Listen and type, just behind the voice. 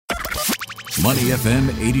Money FM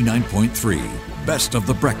 89.3, best of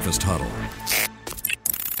the breakfast huddle.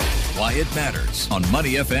 Why it matters on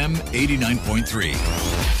Money FM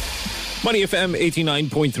 89.3. Money FM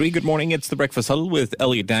 89.3. Good morning. It's the Breakfast Huddle with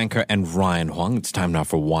Elliot Danker and Ryan Huang. It's time now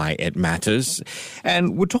for Why It Matters.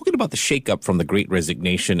 And we're talking about the shakeup from the Great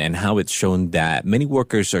Resignation and how it's shown that many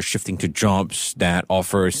workers are shifting to jobs that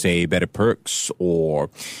offer, say, better perks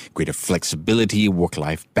or greater flexibility,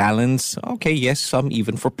 work-life balance. Okay, yes, some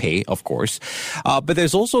even for pay, of course. But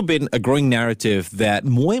there's also been a growing narrative that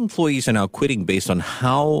more employees are now quitting based on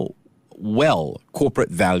how well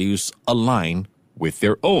corporate values align with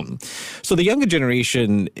their own. So the younger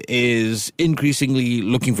generation is increasingly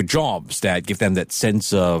looking for jobs that give them that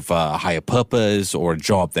sense of higher purpose, or a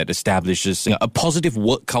job that establishes a positive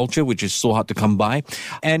work culture, which is so hard to come by.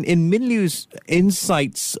 And in Minliu's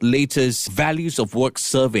Insights' latest Values of Work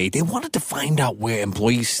survey, they wanted to find out where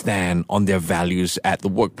employees stand on their values at the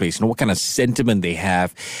workplace, what kind of sentiment they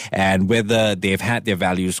have, and whether they've had their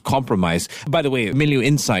values compromised. By the way, Minliu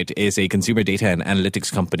Insight is a consumer data and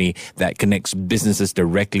analytics company that connects businesses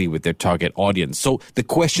directly with their target audience. So the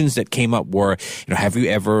questions that came up were, have you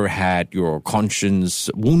ever had your conscience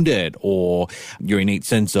wounded or your innate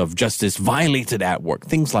sense of justice violated at work?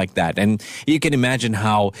 Things like that. And you can imagine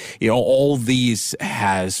how, all these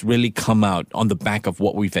has really come out on the back of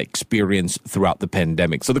what we've experienced throughout the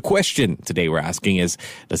pandemic. So the question today we're asking is,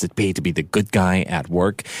 does it pay to be the good guy at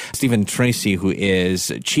work? Stephen Tracy, who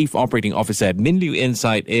is Chief Operating Officer at Minliu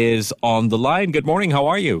Insight, is on the line. Good morning. How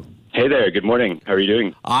are you? Hey there. Good morning. How are you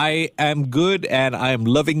doing? I am good, and I am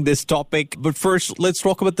loving this topic. But first, let's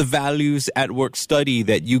talk about the Values at Work study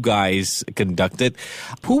that you guys conducted.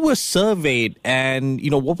 Who was surveyed, and,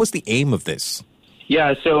 what was the aim of this?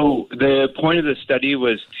 Yeah, so the point of the study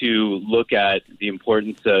was to look at the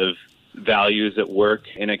importance of values at work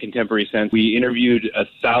in a contemporary sense. We interviewed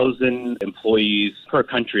 1,000 employees per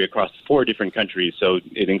country across 4 different countries. So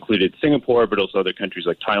it included Singapore, but also other countries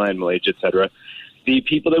like Thailand, Malaysia, etc. The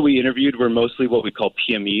people that we interviewed were mostly what we call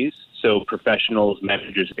PMEs, so professionals,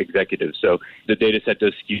 managers, executives. So the data set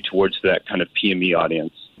does skew towards that kind of PME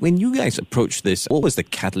audience. When you guys approached this, what was the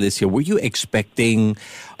catalyst here? Were you expecting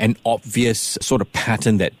an obvious sort of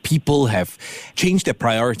pattern that people have changed their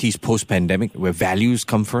priorities post-pandemic, where values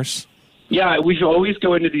come first? Yeah, we always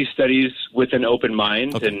go into these studies with an open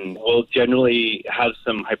mind, okay. And we'll generally have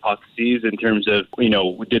some hypotheses in terms of,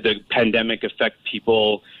 did the pandemic affect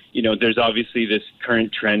people? There's obviously this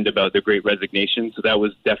current trend about the Great Resignation, so that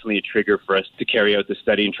was definitely a trigger for us to carry out the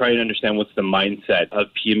study and try to understand what's the mindset of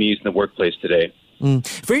PMEs in the workplace today.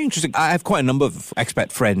 Very interesting. I have quite a number of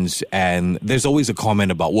expat friends, and there's always a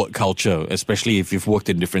comment about work culture, especially if you've worked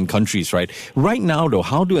in different countries, right? Right now, though,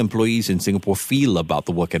 how do employees in Singapore feel about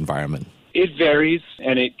the work environment? It varies,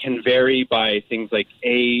 and it can vary by things like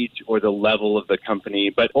age or the level of the company.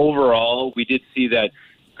 But overall, we did see that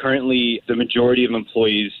currently the majority of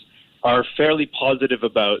employees are fairly positive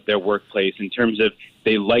about their workplace in terms of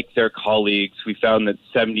they like their colleagues. We found that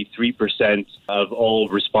 73% of all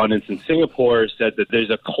respondents in Singapore said that there's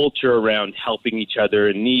a culture around helping each other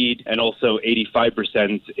in need, and also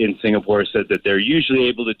 85% in Singapore said that they're usually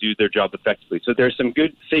able to do their job effectively. So there's some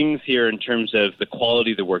good things here in terms of the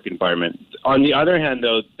quality of the work environment. On the other hand,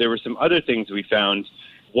 though, there were some other things we found.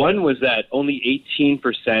 One was that only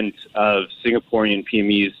 18% of Singaporean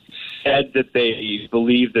PMEs said that they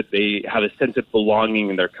believe that they have a sense of belonging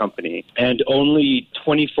in their company. And only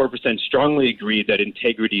 24% strongly agreed that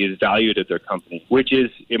integrity is valued at their company, which is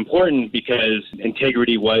important because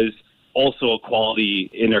integrity was also a quality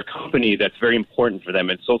in their company that's very important for them.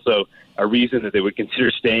 It's also a reason that they would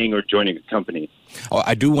consider staying or joining a company.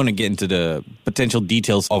 I do want to get into the potential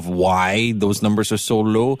details of why those numbers are so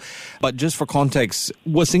low. But just for context,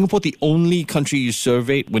 was Singapore the only country you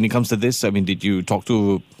surveyed when it comes to this? I mean, did you talk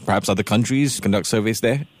to perhaps other countries, conduct surveys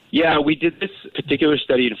there? Yeah, we did this particular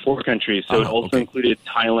study in 4 countries, so it also included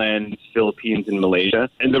Thailand, Philippines, and Malaysia.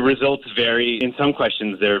 And the results vary. In some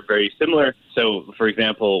questions, they're very similar. So, for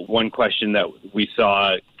example, one question that we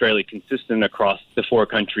saw fairly consistent across the 4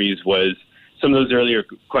 countries was some of those earlier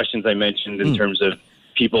questions I mentioned in terms of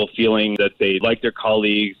people feeling that they like their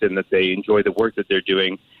colleagues and that they enjoy the work that they're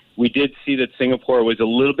doing. We did see that Singapore was a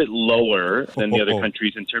little bit lower than the other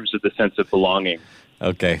countries in terms of the sense of belonging.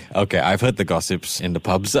 Okay. I've heard the gossips in the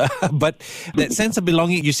pubs. But that sense of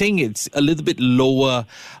belonging, you're saying it's a little bit lower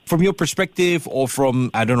from your perspective, or from,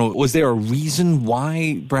 I don't know, was there a reason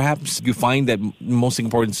why perhaps you find that most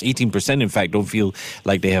Singaporeans, 18% in fact, don't feel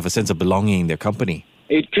like they have a sense of belonging in their company?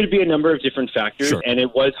 It could be a number of different factors, sure. And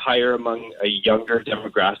it was higher among a younger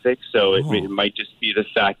demographic. So it might just be the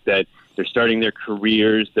fact that they're starting their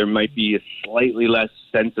careers. There might be a slightly less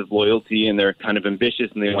sense of loyalty and they're kind of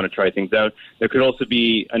ambitious and they want to try things out. There could also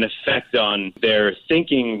be an effect on their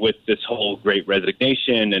thinking with this whole great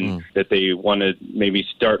resignation and that they want to maybe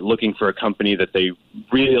start looking for a company that they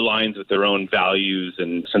really aligns with their own values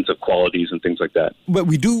and sense of qualities and things like that. But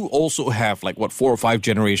we do also have 4 or 5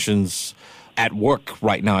 generations at work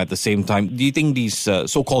right now at the same time. Do you think these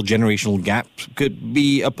so-called generational gaps could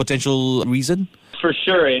be a potential reason? For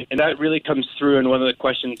sure, and that really comes through in one of the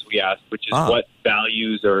questions we asked, which is what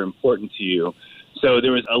values are important to you. So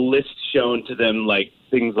there was a list shown to them, like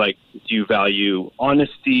things like, do you value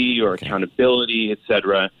honesty or accountability,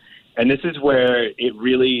 etc.? And this is where it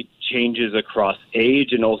really changes across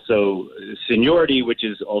age and also seniority, which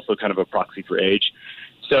is also kind of a proxy for age.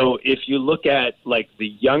 So if you look at like the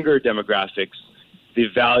younger demographics, the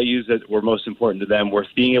values that were most important to them were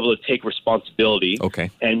being able to take responsibility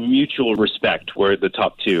and mutual respect were the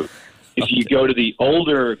top two. If you go to the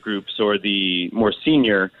older groups or the more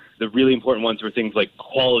senior, the really important ones were things like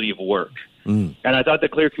quality of work. And I thought the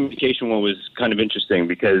clear communication one was kind of interesting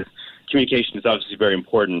because communication is obviously very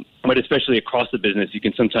important, but especially across the business, you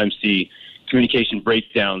can sometimes see communication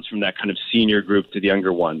breakdowns from that kind of senior group to the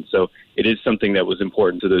younger one. So it is something that was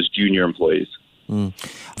important to those junior employees.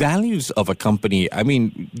 Values of a company, I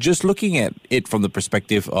mean, just looking at it from the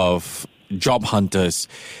perspective of job hunters,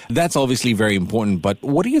 that's obviously very important. But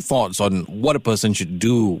what are your thoughts on what a person should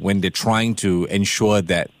do when they're trying to ensure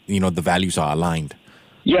that, the values are aligned?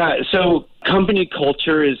 Yeah, so company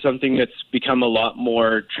culture is something that's become a lot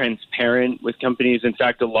more transparent with companies. In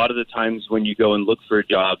fact, a lot of the times when you go and look for a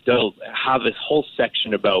job, they'll have this whole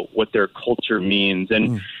section about what their culture means.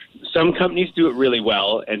 And some companies do it really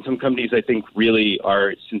well, and some companies, I think, really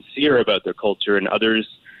are sincere about their culture, and others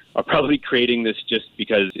are probably creating this just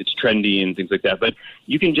because it's trendy and things like that. But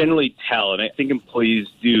you can generally tell, and I think employees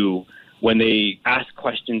do, when they ask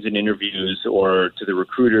questions in interviews or to the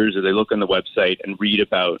recruiters or they look on the website and read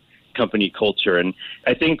about company culture. And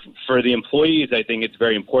I think for the employees, I think it's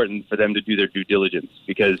very important for them to do their due diligence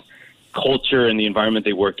because culture and the environment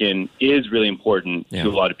they work in is really important to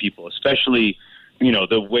a lot of people, especially,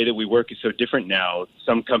 the way that we work is so different now.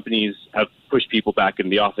 Some companies have pushed people back in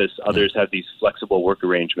the office. Others have these flexible work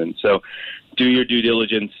arrangements. So do your due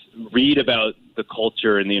diligence, read about the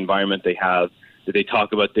culture and the environment they have. Do they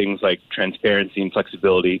talk about things like transparency and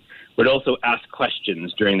flexibility, but also ask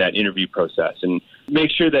questions during that interview process and make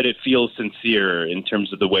sure that it feels sincere in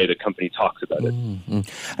terms of the way the company talks about it.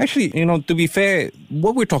 Actually, to be fair,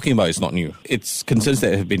 what we're talking about is not new. It's concerns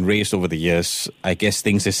that have been raised over the years. I guess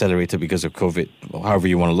things accelerated because of COVID, or however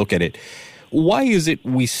you want to look at it. Why is it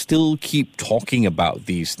we still keep talking about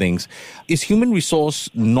these things? Is human resource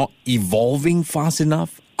not evolving fast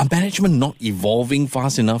enough? Are management not evolving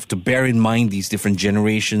fast enough to bear in mind these different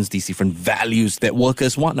generations, these different values that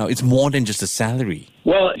workers want now? It's more than just a salary.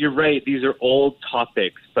 Well, you're right. These are old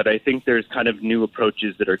topics, but I think there's kind of new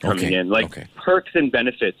approaches that are coming in, like perks and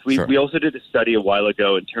benefits. We also did a study a while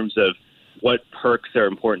ago in terms of what perks are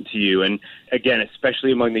important to you. And again,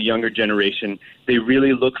 especially among the younger generation, they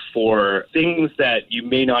really look for things that you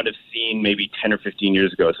may not have seen maybe 10 or 15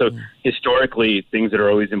 years ago. So historically, things that are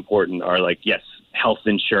always important are like, yes, health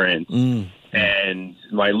insurance and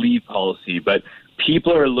my leave policy. But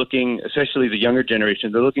people are looking, especially the younger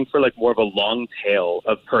generation, they're looking for like more of a long tail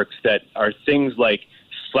of perks that are things like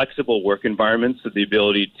flexible work environments, so the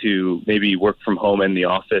ability to maybe work from home and the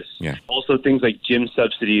office. Also things like gym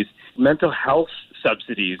subsidies. Mental health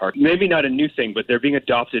subsidies are maybe not a new thing, but they're being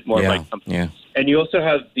adopted more by companies. And you also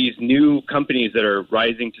have these new companies that are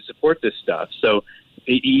rising to support this stuff. So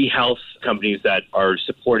e-health companies that are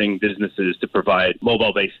supporting businesses to provide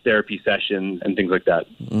mobile-based therapy sessions and things like that.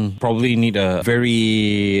 Probably need a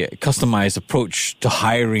very customized approach to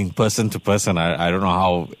hiring person to person. I don't know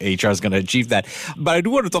how HR is going to achieve that. But I do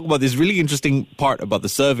want to talk about this really interesting part about the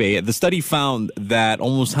survey. The study found that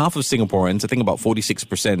almost half of Singaporeans, I think about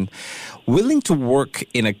 46%, willing to work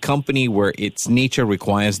in a company where its nature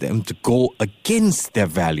requires them to go against their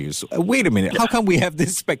values. Wait a minute. How come we have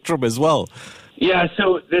this spectrum as well? Yeah,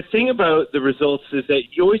 so the thing about the results is that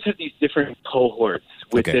you always have these different cohorts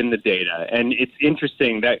within the data. And it's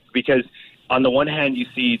interesting that because on the one hand, you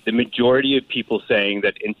see the majority of people saying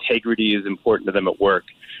that integrity is important to them at work.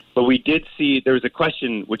 But we did see there was a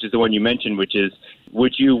question, which is the one you mentioned, which is,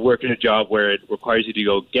 would you work in a job where it requires you to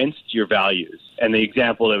go against your values? And the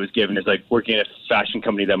example that was given is like working at a fashion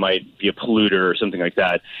company that might be a polluter or something like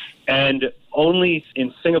that. And only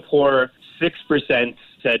in Singapore, 6%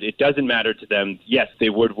 said it doesn't matter to them. Yes, they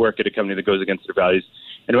would work at a company that goes against their values.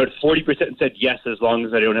 And about 40% said yes, as long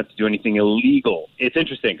as I don't have to do anything illegal. It's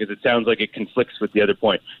interesting because it sounds like it conflicts with the other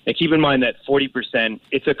point. And keep in mind that 40%,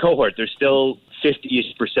 it's a cohort. There's still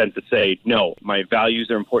 50-ish% that say, no, my values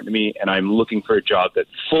are important to me and I'm looking for a job that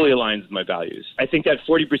fully aligns with my values. I think that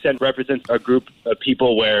 40% represents a group of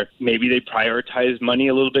people where maybe they prioritize money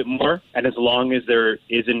a little bit more. And as long as there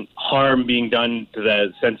isn't harm being done to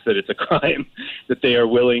the sense that it's a crime, that they are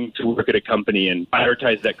willing to work at a company and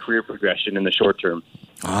prioritize that career progression in the short term.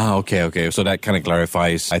 Okay. So that kind of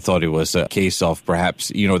clarifies. I thought it was a case of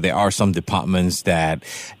perhaps, there are some departments that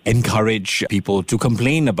encourage people to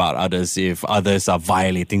complain about others if others are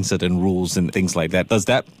violating certain rules and things like that. Does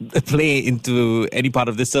that play into any part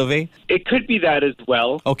of this survey? It could be that as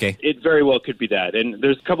well. Okay. It very well could be that. And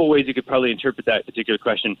there's a couple ways you could probably interpret that particular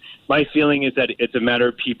question. My feeling is that it's a matter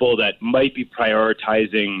of people that might be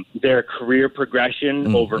prioritizing their career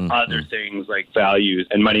progression over other things like values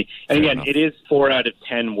and money. And Fair again, enough. it is 4 out of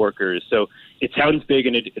 10 workers. So it sounds big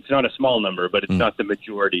and it's not a small number, but it's not the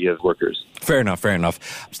majority of workers. Fair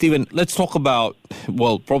enough. Stephen, let's talk about,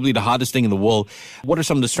 probably the hardest thing in the world. What are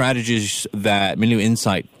some of the strategies that Milieu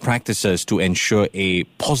Insight practices to ensure a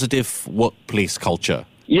positive workplace culture?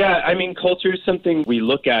 Yeah, culture is something we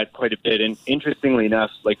look at quite a bit. And interestingly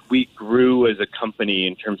enough, we grew as a company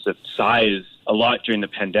in terms of size a lot during the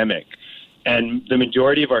pandemic. And the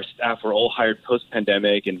majority of our staff were all hired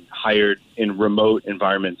post-pandemic and hired in remote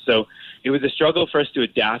environments. So it was a struggle for us to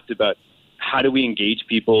adapt about how do we engage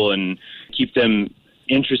people and keep them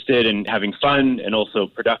interested in having fun and also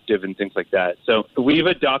productive and things like that. So we've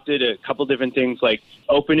adopted a couple different things, like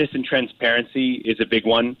openness and transparency is a big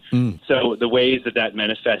one. So the ways that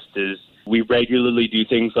manifests is we regularly do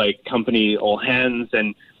things like company all hands,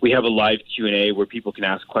 and we have a live Q&A where people can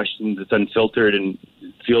ask questions. It's unfiltered and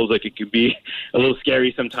it feels like it could be a little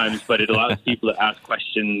scary sometimes, but it allows people to ask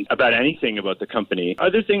questions about anything about the company.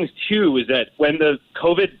 Other things, too, is that when the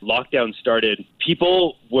COVID lockdown started,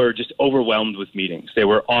 people were just overwhelmed with meetings. They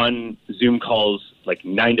were on Zoom calls like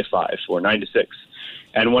 9 to 5 or 9 to 6.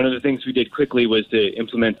 And one of the things we did quickly was to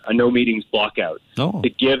implement a no meetings blockout to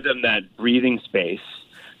give them that breathing space.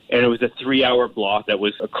 And it was a 3-hour block that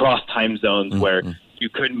was across time zones where you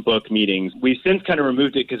couldn't book meetings. We've since kind of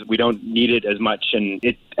removed it because we don't need it as much, and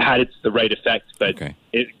it had the right effect, but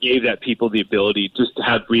it gave that people the ability just to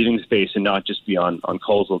have breathing space and not just be on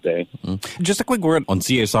calls all day. Just a quick word on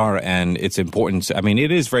CSR and its importance.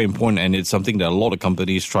 It is very important, and it's something that a lot of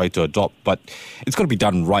companies try to adopt, but it's got to be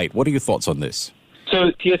done right. What are your thoughts on this?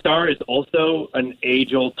 So TSR is also an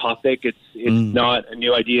age-old topic. It's not a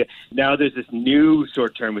new idea. Now there's this new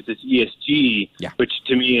short term with this ESG, which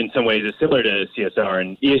to me in some ways is similar to CSR.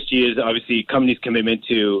 And ESG is obviously companies' commitment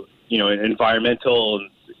to, environmental and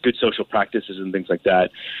good social practices and things like that.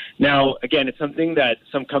 Now, again, it's something that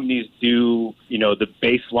some companies do, the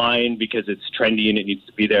baseline because it's trendy and it needs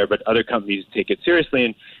to be there, but other companies take it seriously.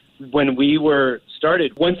 And when we were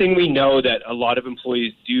started, one thing we know that a lot of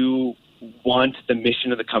employees do want the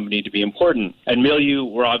mission of the company to be important. At Milieu,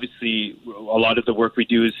 we're obviously, a lot of the work we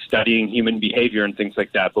do is studying human behavior and things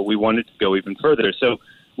like that, but we wanted to go even further. So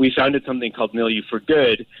we founded something called Milieu for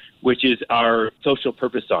Good, which is our social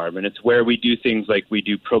purpose arm. And it's where we do things like we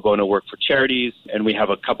do pro bono work for charities, and we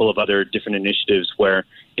have a couple of other different initiatives where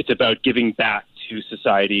it's about giving back to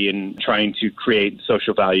society and trying to create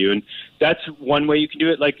social value. And that's one way you can do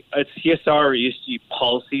it. Like a CSR or ESG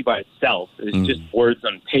policy by itself is just words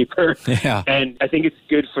on paper. And I think it's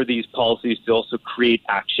good for these policies to also create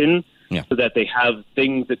action so that they have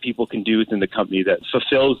things that people can do within the company that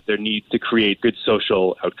fulfills their need to create good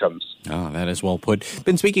social outcomes. That is well put.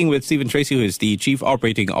 Been speaking with Stephen Tracy, who is the Chief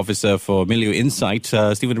Operating Officer for Milieu Insight.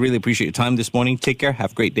 Stephen, really appreciate your time this morning. Take care.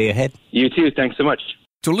 Have a great day ahead. You too. Thanks so much.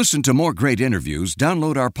 To listen to more great interviews,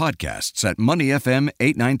 download our podcasts at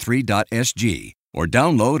moneyfm893.sg or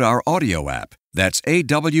download our audio app. That's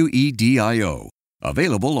AWEDIO.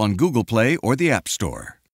 Available on Google Play or the App Store.